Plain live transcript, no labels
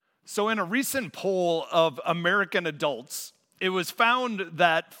So in a recent poll of American adults, it was found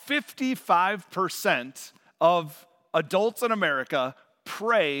that 55% of adults in America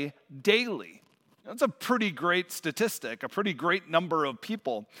pray daily. That's a pretty great statistic, a pretty great number of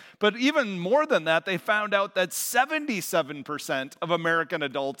people. But even more than that, they found out that 77% of American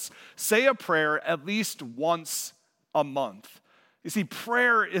adults say a prayer at least once a month. You see,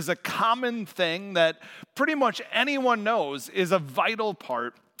 prayer is a common thing that pretty much anyone knows is a vital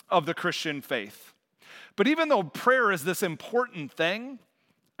part of the Christian faith. But even though prayer is this important thing,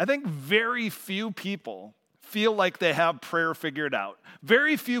 I think very few people feel like they have prayer figured out.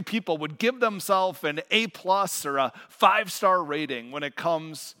 Very few people would give themselves an A+ or a 5-star rating when it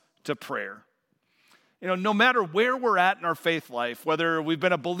comes to prayer. You know, no matter where we're at in our faith life, whether we've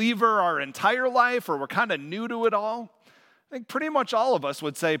been a believer our entire life or we're kind of new to it all, I think pretty much all of us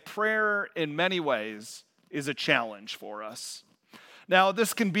would say prayer in many ways is a challenge for us. Now,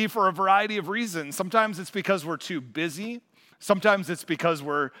 this can be for a variety of reasons. Sometimes it's because we're too busy. Sometimes it's because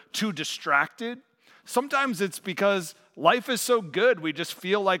we're too distracted. Sometimes it's because life is so good, we just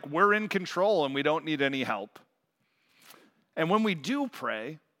feel like we're in control and we don't need any help. And when we do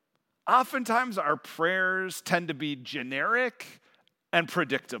pray, oftentimes our prayers tend to be generic and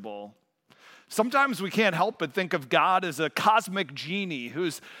predictable. Sometimes we can't help but think of God as a cosmic genie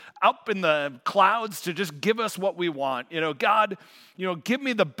who's up in the clouds to just give us what we want. You know, God, give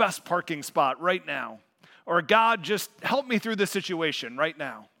me the best parking spot right now. Or God, just help me through this situation right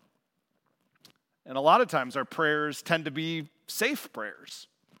now. And a lot of times our prayers tend to be safe prayers.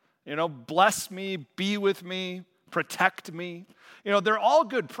 You know, bless me, be with me, protect me. You know, they're all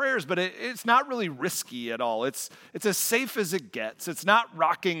good prayers, but it's not really risky at all. It's as safe as it gets. It's not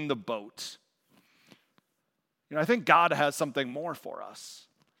rocking the boat. You know, I think God has something more for us.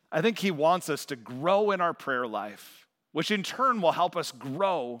 I think He wants us to grow in our prayer life, which in turn will help us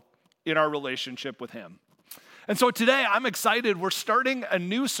grow in our relationship with Him. And so today I'm excited. We're starting a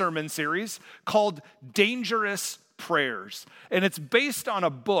new sermon series called Dangerous Prayers. And it's based on a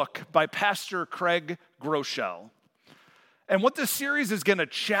book by Pastor Craig Groeschel. And what this series is going to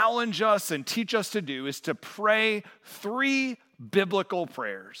challenge us and teach us to do is to pray 3 biblical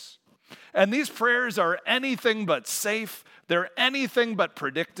prayers. And these prayers are anything but safe. They're anything but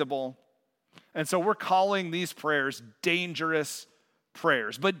predictable. And so we're calling these prayers dangerous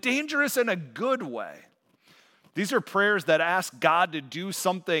prayers, but dangerous in a good way. These are prayers that ask God to do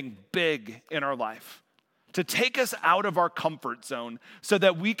something big in our life, to take us out of our comfort zone so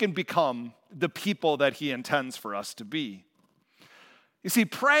that we can become the people that He intends for us to be. You see,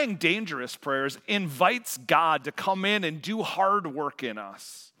 praying dangerous prayers invites God to come in and do hard work in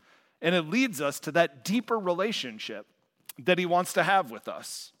us. And it leads us to that deeper relationship that He wants to have with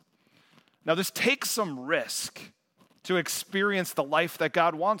us. Now, this takes some risk to experience the life that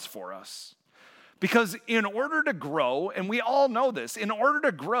God wants for us. Because in order to grow, and we all know this, in order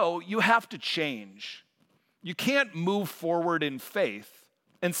to grow, you have to change. You can't move forward in faith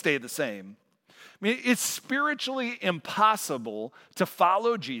and stay the same. I mean, it's spiritually impossible to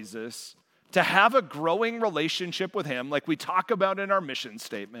follow Jesus, to have a growing relationship with Him, like we talk about in our mission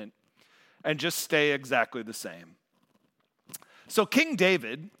statement, and just stay exactly the same. So King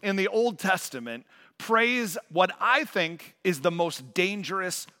David in the Old Testament prays what I think is the most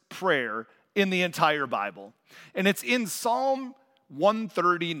dangerous prayer in the entire Bible. And it's in Psalm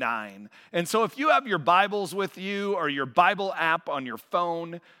 139. And so if you have your Bibles with you or your Bible app on your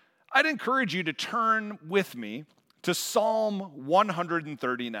phone, I'd encourage you to turn with me to Psalm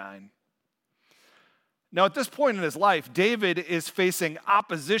 139. Now, at this point in his life, David is facing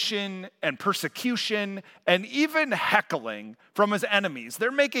opposition and persecution and even heckling from his enemies.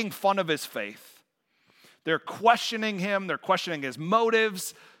 They're making fun of his faith. They're questioning him. They're questioning his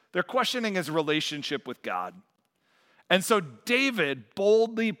motives. They're questioning his relationship with God. And so David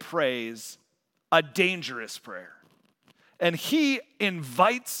boldly prays a dangerous prayer. And he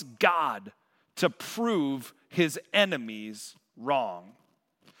invites God to prove his enemies wrong.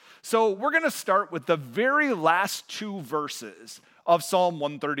 So we're going to start with the very last 2 verses of Psalm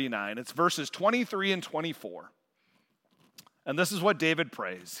 139. It's verses 23 and 24. And this is what David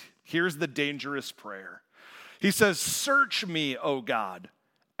prays. Here's the dangerous prayer. He says, "Search me, O God,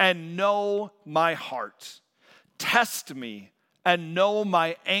 and know my heart. Test me and know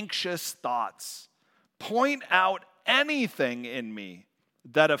my anxious thoughts. Point out anything in me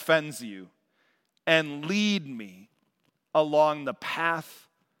that offends you, and lead me along the path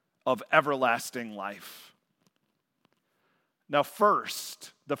of everlasting life." Now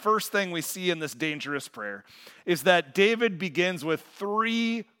the first thing we see in this dangerous prayer is that David begins with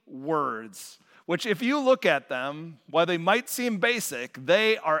 3 words, which if you look at them, while they might seem basic,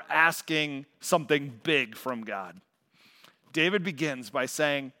 they are asking something big from God. David begins by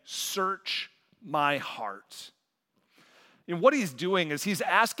saying, "Search my heart." And what he's doing is he's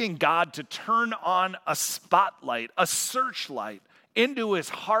asking God to turn on a spotlight, a searchlight into his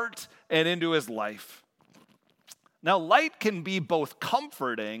heart and into his life. Now, light can be both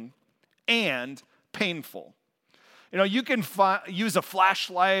comforting and painful. You can use a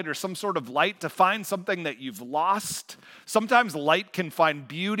flashlight or some sort of light to find something that you've lost. Sometimes light can find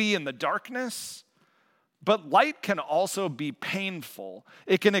beauty in the darkness, but light can also be painful.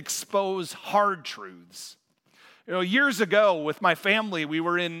 It can expose hard truths. Years ago with my family, we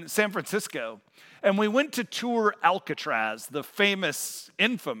were in San Francisco, and we went to tour Alcatraz, the famous,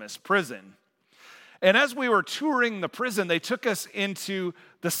 infamous prison. And as we were touring the prison, they took us into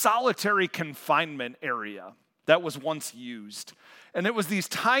the solitary confinement area that was once used. And it was these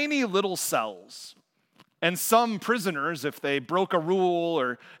tiny little cells. And some prisoners, if they broke a rule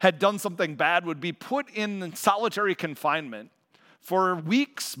or had done something bad, would be put in solitary confinement for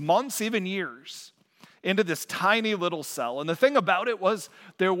weeks, months, even years, into this tiny little cell. And the thing about it was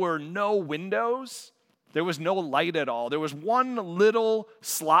there were no windows. There was no light at all. There was one little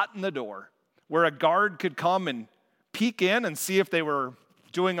slot in the door where a guard could come and peek in and see if they were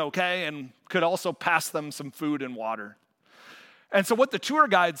doing okay, and could also pass them some food and water. And so what the tour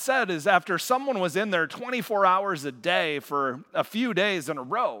guide said is after someone was in there 24 hours a day for a few days in a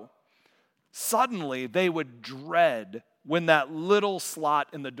row, suddenly they would dread when that little slot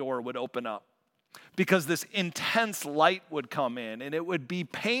in the door would open up, because this intense light would come in and it would be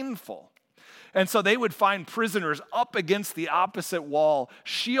painful. And so they would find prisoners up against the opposite wall,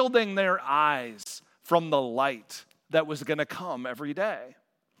 shielding their eyes from the light that was going to come every day.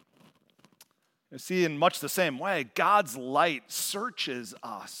 You see, in much the same way, God's light searches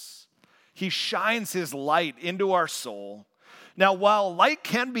us. He shines his light into our soul. Now, while light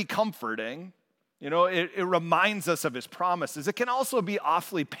can be comforting, it reminds us of his promises, it can also be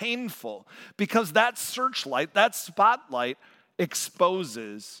awfully painful, because that searchlight, that spotlight,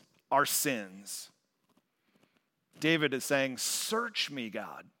 exposes our sins. David is saying, "Search me,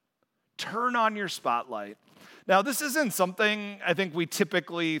 God. Turn on your spotlight." Now, this isn't something I think we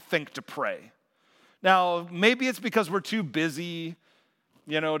typically think to pray. Now, maybe it's because we're too busy,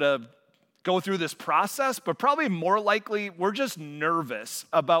 to go through this process, but probably more likely we're just nervous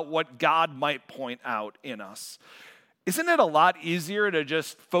about what God might point out in us. Isn't it a lot easier to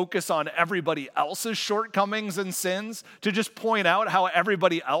just focus on everybody else's shortcomings and sins, to just point out how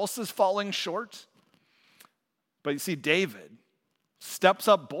everybody else is falling short? But you see, David steps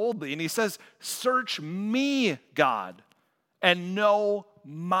up boldly and he says, "Search me, God, and know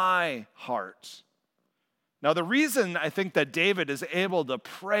my heart." Now, the reason I think that David is able to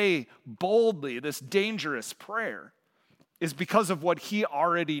pray boldly this dangerous prayer is because of what he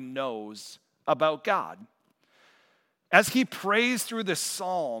already knows about God. As he prays through this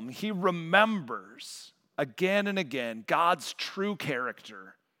psalm, he remembers again and again God's true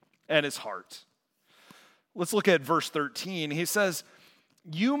character and his heart. Let's look at verse 13. He says,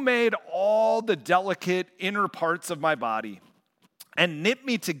 "You made all the delicate inner parts of my body and knit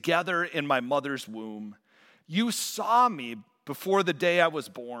me together in my mother's womb. You saw me before the day I was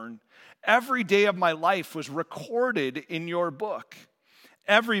born. Every day of my life was recorded in your book.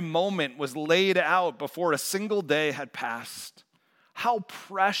 Every moment was laid out before a single day had passed. How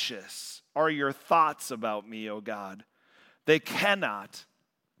precious are your thoughts about me, O God. They cannot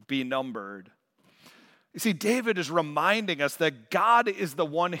be numbered." You see, David is reminding us that God is the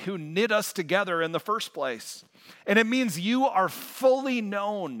one who knit us together in the first place. And it means you are fully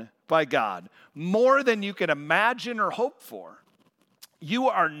known by God, more than you can imagine or hope for. You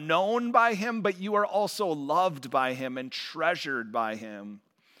are known by him, but you are also loved by him and treasured by him.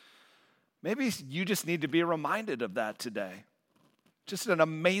 Maybe you just need to be reminded of that today. Just an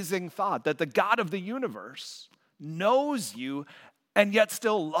amazing thought that the God of the universe knows you and yet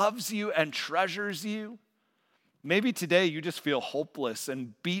still loves you and treasures you. Maybe today you just feel hopeless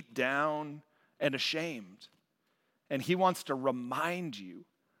and beat down and ashamed. And he wants to remind you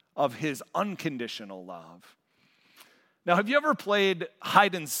of his unconditional love. Now, have you ever played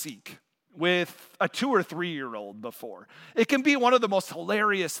hide and seek with a 2 or 3-year-old before? It can be one of the most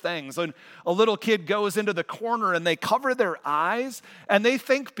hilarious things when a little kid goes into the corner and they cover their eyes and they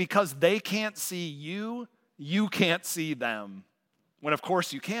think because they can't see you, you can't see them. When of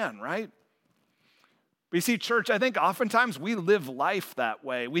course you can, right? But you see, church, I think oftentimes we live life that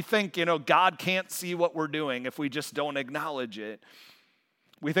way. We think, God can't see what we're doing if we just don't acknowledge it.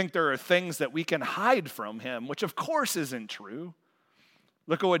 We think there are things that we can hide from him, which of course isn't true.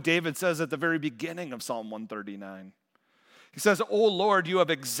 Look at what David says at the very beginning of Psalm 139. He says, "O Lord, you have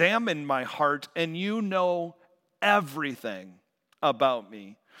examined my heart, and you know everything about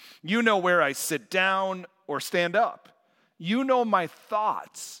me. You know where I sit down or stand up. You know my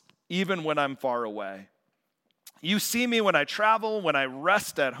thoughts, even when I'm far away. You see me when I travel, when I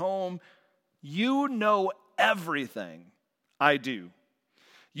rest at home. You know everything I do.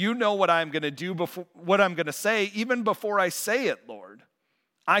 You know what I'm going to do, what I'm going to say, even before I say it, Lord.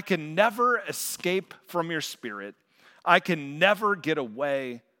 I can never escape from your spirit. I can never get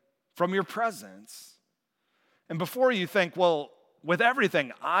away from your presence." And before you think, well, with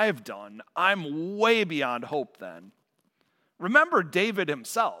everything I've done, I'm way beyond hope then. Remember, David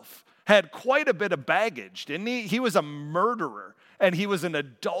himself had quite a bit of baggage, didn't he? He was a murderer and he was an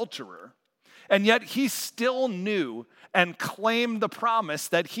adulterer. And yet he still knew and claimed the promise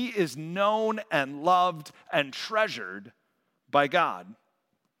that he is known and loved and treasured by God.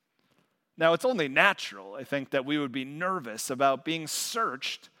 Now, it's only natural, I think, that we would be nervous about being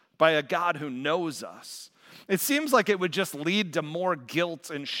searched by a God who knows us. It seems like it would just lead to more guilt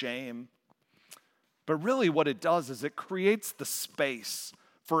and shame. But really what it does is it creates the space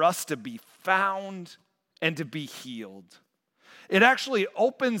for us to be found and to be healed. It actually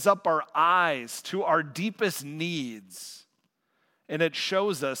opens up our eyes to our deepest needs. And it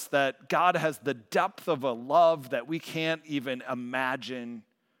shows us that God has the depth of a love that we can't even imagine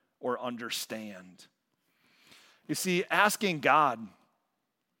or understand. You see, asking God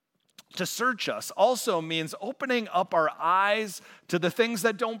to search us also means opening up our eyes to the things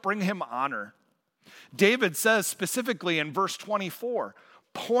that don't bring him honor. David says specifically in verse 24,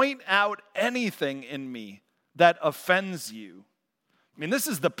 "Point out anything in me that offends you." I mean, this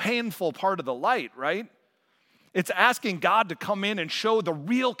is the painful part of the light, right? It's asking God to come in and show the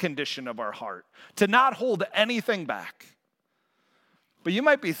real condition of our heart, to not hold anything back. But you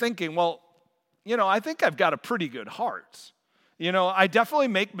might be thinking, well, I think I've got a pretty good heart. I definitely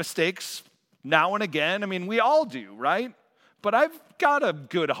make mistakes now and again. I mean, we all do, right? But I've got a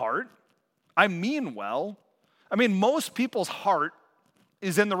good heart. I mean well. I mean, most people's heart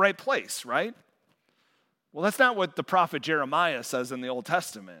is in the right place, right? Well, that's not what the prophet Jeremiah says in the Old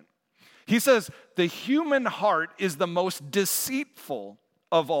Testament. He says, the human heart is the most deceitful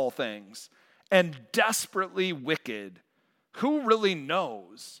of all things and desperately wicked. Who really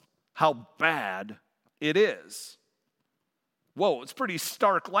knows how bad it is? Whoa, it's pretty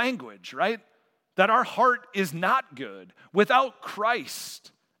stark language, right? That our heart is not good. Without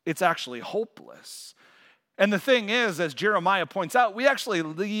Christ, it's actually hopeless. And the thing is, as Jeremiah points out, we actually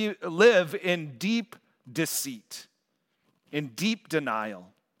live in deep deceit, in deep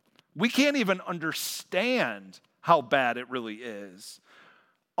denial. We can't even understand how bad it really is.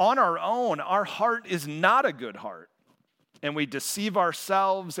 On our own, our heart is not a good heart. And we deceive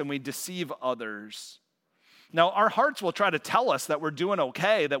ourselves and we deceive others. Now, our hearts will try to tell us that we're doing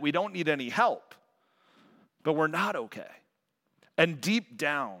okay, that we don't need any help. But we're not okay. And deep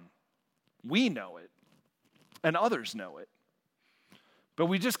down, we know it. And others know it. But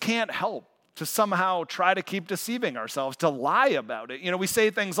we just can't help to somehow try to keep deceiving ourselves, to lie about it. We say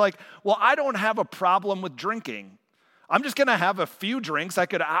things like, well, I don't have a problem with drinking. I'm just going to have a few drinks. I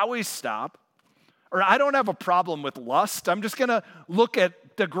could always stop. Or I don't have a problem with lust. I'm just going to look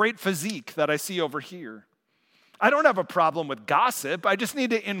at the great physique that I see over here. I don't have a problem with gossip. I just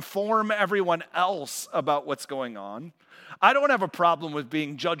need to inform everyone else about what's going on. I don't have a problem with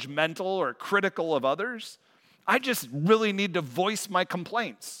being judgmental or critical of others. I just really need to voice my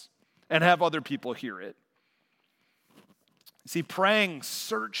complaints and have other people hear it. See, praying,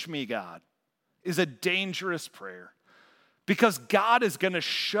 "Search me, God," is a dangerous prayer because God is going to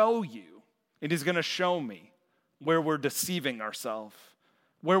show you. And he's going to show me where we're deceiving ourselves,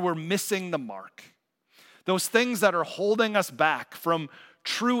 where we're missing the mark. Those things that are holding us back from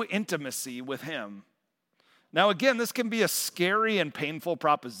true intimacy with him. Now, again, this can be a scary and painful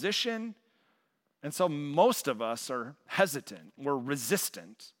proposition. And so most of us are hesitant. We're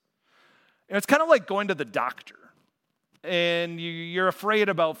resistant. It's kind of like going to the doctor. And you're afraid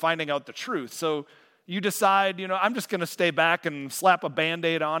about finding out the truth. So you decide, I'm just going to stay back and slap a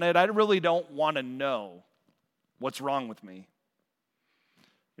Band-Aid on it. I really don't want to know what's wrong with me.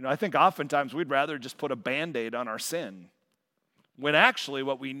 I think oftentimes we'd rather just put a Band-Aid on our sin, when actually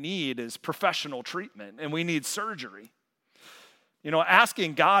what we need is professional treatment and we need surgery.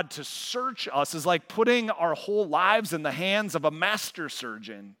 Asking God to search us is like putting our whole lives in the hands of a master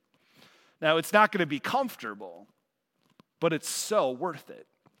surgeon. Now, it's not going to be comfortable, but it's so worth it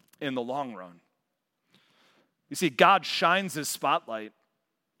in the long run. You see, God shines his spotlight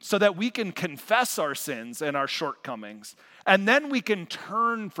so that we can confess our sins and our shortcomings, and then we can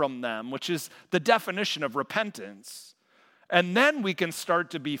turn from them, which is the definition of repentance. And then we can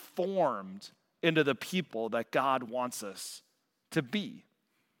start to be formed into the people that God wants us to be.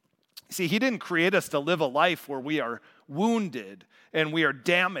 See, he didn't create us to live a life where we are wounded and we are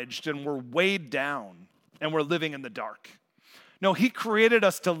damaged and we're weighed down and we're living in the dark. No, he created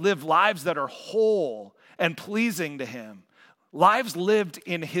us to live lives that are whole and pleasing to him. Lives lived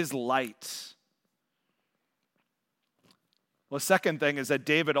in his light. Well, the second thing is that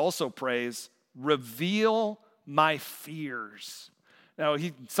David also prays, reveal my fears. Now,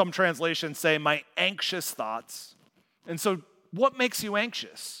 some translations say my anxious thoughts. And so what makes you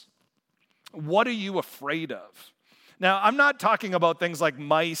anxious? What are you afraid of? Now, I'm not talking about things like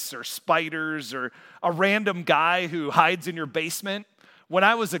mice or spiders or a random guy who hides in your basement. When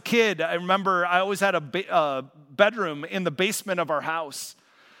I was a kid, I remember I always had a bedroom in the basement of our house.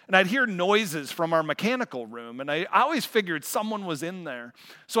 And I'd hear noises from our mechanical room, and I always figured someone was in there.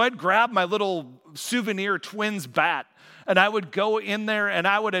 So I'd grab my little souvenir twins bat, and I would go in there and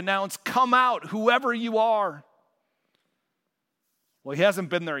I would announce, come out, whoever you are. Well, he hasn't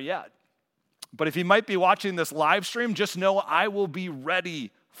been there yet. But if he might be watching this live stream, just know I will be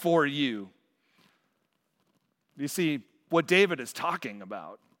ready for you. You see, what David is talking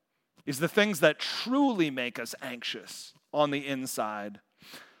about is the things that truly make us anxious on the inside.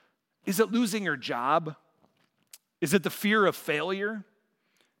 Is it losing your job? Is it the fear of failure?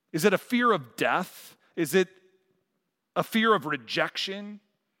 Is it a fear of death? Is it a fear of rejection,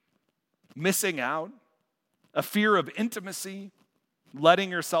 missing out? A fear of intimacy?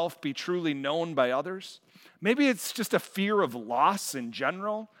 Letting yourself be truly known by others? Maybe it's just a fear of loss in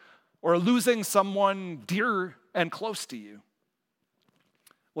general, or losing someone dear and close to you.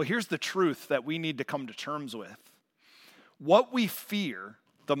 Well, here's the truth that we need to come to terms with. What we fear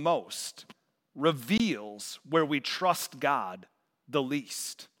the most reveals where we trust God the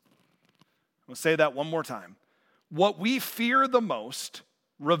least. I'll say that one more time. What we fear the most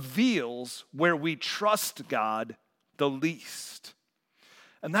reveals where we trust God the least.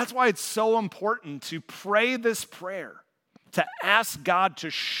 And that's why it's so important to pray this prayer, to ask God to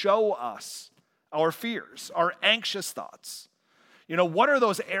show us our fears, our anxious thoughts. What are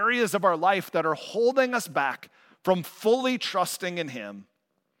those areas of our life that are holding us back from fully trusting in him?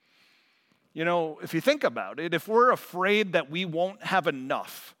 If you think about it, if we're afraid that we won't have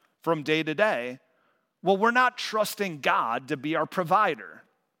enough from day to day, well, we're not trusting God to be our provider.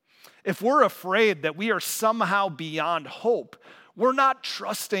 If we're afraid that we are somehow beyond hope, we're not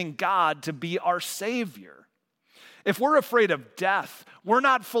trusting God to be our Savior. If we're afraid of death, we're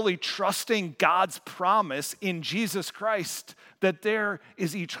not fully trusting God's promise in Jesus Christ that there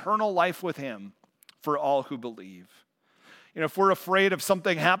is eternal life with him for all who believe. If we're afraid of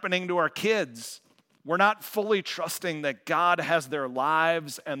something happening to our kids, we're not fully trusting that God has their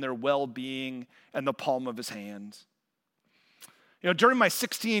lives and their well-being in the palm of his hand. During my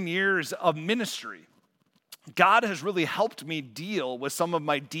 16 years of ministry, God has really helped me deal with some of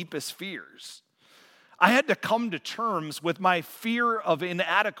my deepest fears. I had to come to terms with my fear of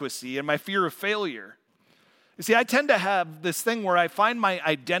inadequacy and my fear of failure. You see, I tend to have this thing where I find my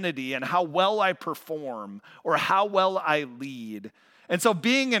identity in how well I perform or how well I lead. And so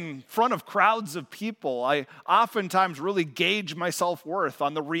being in front of crowds of people, I oftentimes really gauge my self-worth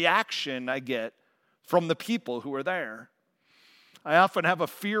on the reaction I get from the people who are there. I often have a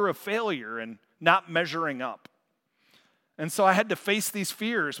fear of failure and not measuring up. And so I had to face these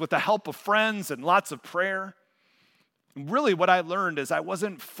fears with the help of friends and lots of prayer. And really what I learned is I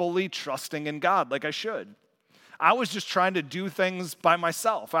wasn't fully trusting in God like I should. I was just trying to do things by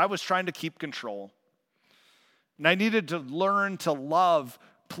myself. I was trying to keep control. And I needed to learn to love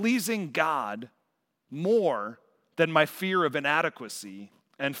pleasing God more than my fear of inadequacy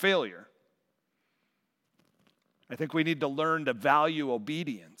and failure. I think we need to learn to value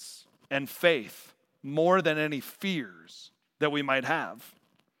obedience and faith more than any fears that we might have.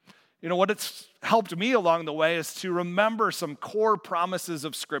 What it's helped me along the way is to remember some core promises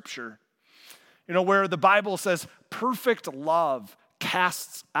of Scripture. Where the Bible says, perfect love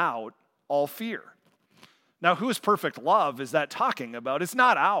casts out all fear. Now, whose perfect love is that talking about? It's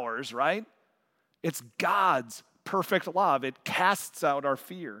not ours, right? It's God's perfect love. It casts out our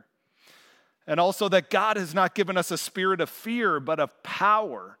fear. And also that God has not given us a spirit of fear, but of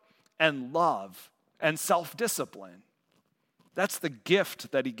power and love and self-discipline. That's the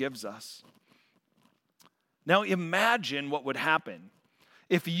gift that he gives us. Now imagine what would happen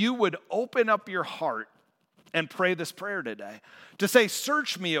if you would open up your heart and pray this prayer today. To say,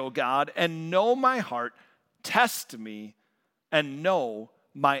 search me, O God, and know my heart. Test me and know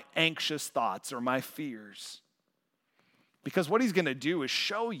my anxious thoughts or my fears. Because what he's going to do is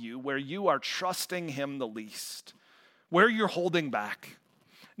show you where you are trusting him the least, where you're holding back.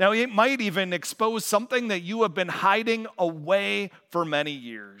 Now, it might even expose something that you have been hiding away for many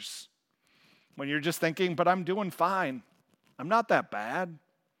years. When you're just thinking, but I'm doing fine. I'm not that bad.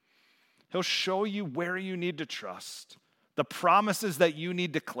 He'll show you where you need to trust, the promises that you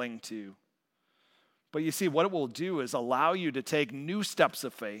need to cling to. But you see, what it will do is allow you to take new steps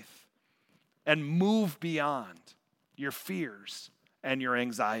of faith and move beyond your fears and your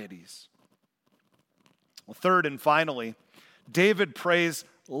anxieties. Well, third and finally, David prays,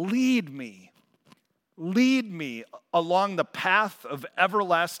 lead me along the path of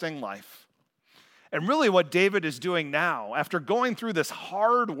everlasting life. And really what David is doing now, after going through this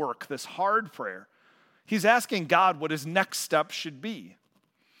hard work, this hard prayer, he's asking God what his next step should be.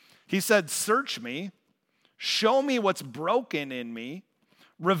 He said, search me, show me what's broken in me,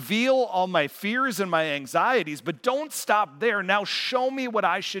 reveal all my fears and my anxieties, but don't stop there. Now show me what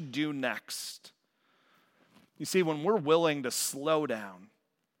I should do next. You see, when we're willing to slow down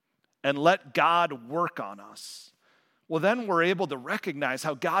and let God work on us, well, then we're able to recognize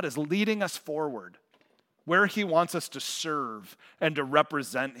how God is leading us forward, where he wants us to serve and to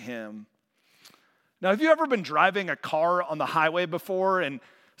represent him. Now, have you ever been driving a car on the highway before and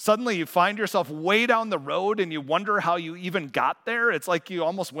suddenly you find yourself way down the road and you wonder how you even got there? It's like you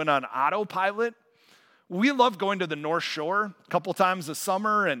almost went on autopilot. We love going to the North Shore a couple times this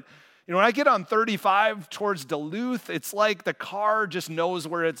summer, and when I get on 35 towards Duluth, it's like the car just knows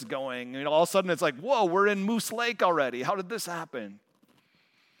where it's going. All of a sudden it's like, whoa, we're in Moose Lake already. How did this happen?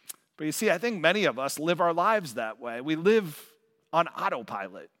 But you see, I think many of us live our lives that way. We live on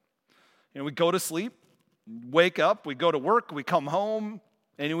autopilot. We go to sleep, wake up, we go to work, we come home,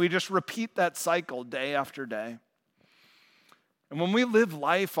 and we just repeat that cycle day after day. And when we live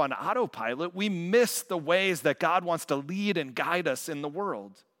life on autopilot, we miss the ways that God wants to lead and guide us in the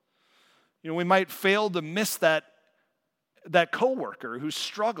world. We might fail to miss that coworker who's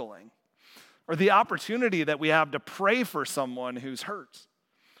struggling, or the opportunity that we have to pray for someone who's hurt.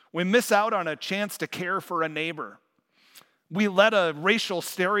 We miss out on a chance to care for a neighbor. We let a racial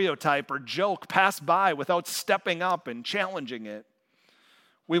stereotype or joke pass by without stepping up and challenging it.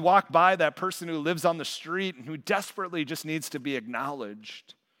 We walk by that person who lives on the street and who desperately just needs to be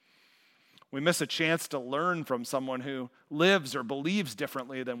acknowledged. We miss a chance to learn from someone who lives or believes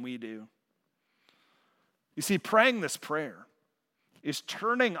differently than we do. You see, praying this prayer is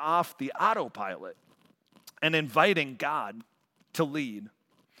turning off the autopilot and inviting God to lead.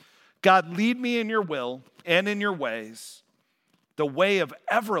 God, lead me in your will and in your ways, the way of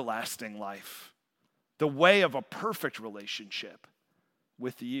everlasting life, the way of a perfect relationship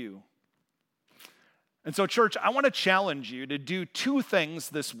with you. And so, church, I want to challenge you to do two things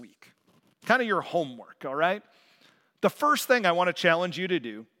this week, kind of your homework, all right? The first thing I want to challenge you to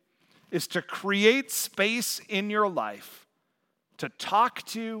do is to create space in your life to talk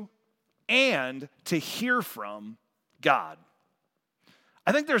to and to hear from God.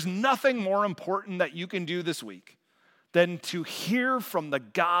 I think there's nothing more important that you can do this week than to hear from the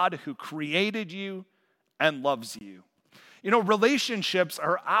God who created you and loves you. Relationships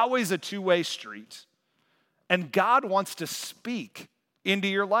are always a two-way street, and God wants to speak into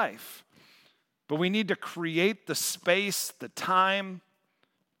your life. But we need to create the space, the time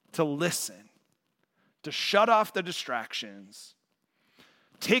to listen, to shut off the distractions.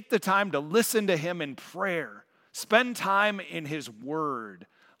 Take the time to listen to him in prayer. Spend time in his word.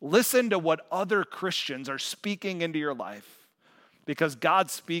 Listen to what other Christians are speaking into your life, because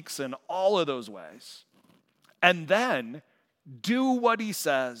God speaks in all of those ways. And then do what he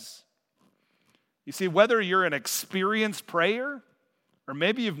says. You see, whether you're an experienced prayer or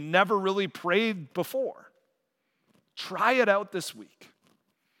maybe you've never really prayed before, try it out this week.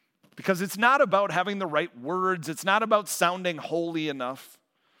 Because it's not about having the right words. It's not about sounding holy enough.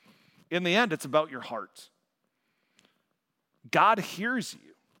 In the end, it's about your heart. God hears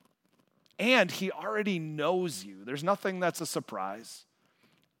you, and he already knows you. There's nothing that's a surprise,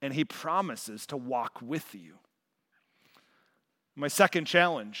 and he promises to walk with you. My second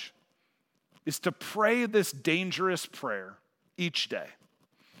challenge is to pray this dangerous prayer each day.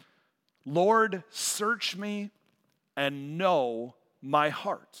 Lord, search me and know my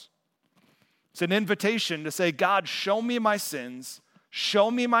heart. It's an invitation to say, God, show me my sins,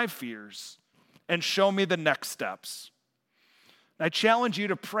 show me my fears, and show me the next steps. And I challenge you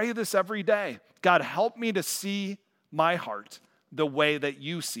to pray this every day. God, help me to see my heart the way that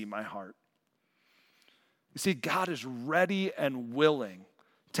you see my heart. You see, God is ready and willing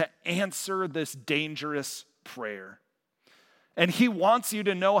to answer this dangerous prayer. And he wants you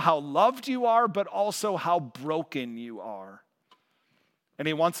to know how loved you are, but also how broken you are. And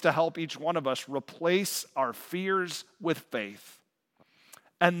he wants to help each one of us replace our fears with faith.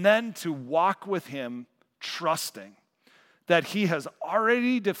 And then to walk with him, trusting that he has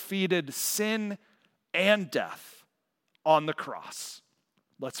already defeated sin and death on the cross.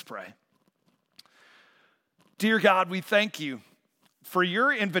 Let's pray. Dear God, we thank you for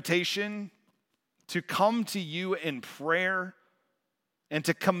your invitation to come to you in prayer and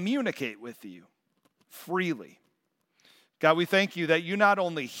to communicate with you freely. God, we thank you that you not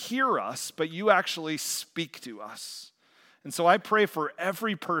only hear us, but you actually speak to us. And so I pray for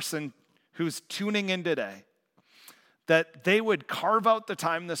every person who's tuning in today that they would carve out the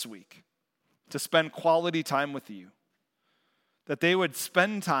time this week to spend quality time with you, that they would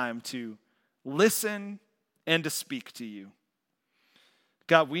spend time to listen and to speak to you.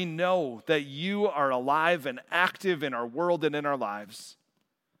 God, we know that you are alive and active in our world and in our lives.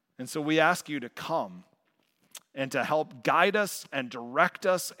 And so we ask you to come and to help guide us and direct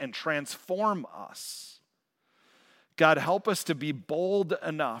us and transform us. God, help us to be bold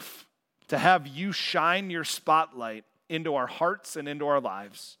enough to have you shine your spotlight into our hearts and into our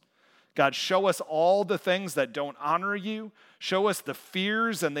lives. God, show us all the things that don't honor you. Show us the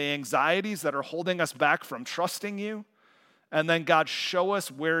fears and the anxieties that are holding us back from trusting you. And then, God, show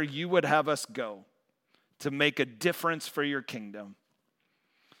us where you would have us go to make a difference for your kingdom.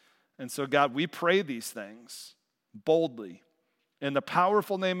 And so, God, we pray these things boldly in the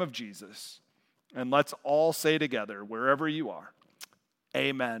powerful name of Jesus. And let's all say together, wherever you are,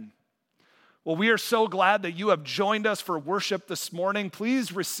 amen. Well, we are so glad that you have joined us for worship this morning.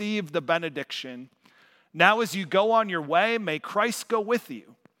 Please receive the benediction. Now, as you go on your way, may Christ go with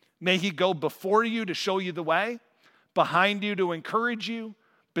you. May he go before you to show you the way, behind you to encourage you,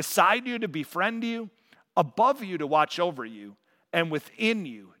 beside you to befriend you, above you to watch over you, and within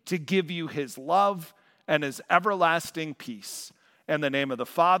you to give you his love and his everlasting peace. In the name of the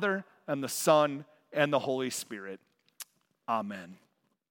Father, and the Son, and the Holy Spirit. Amen.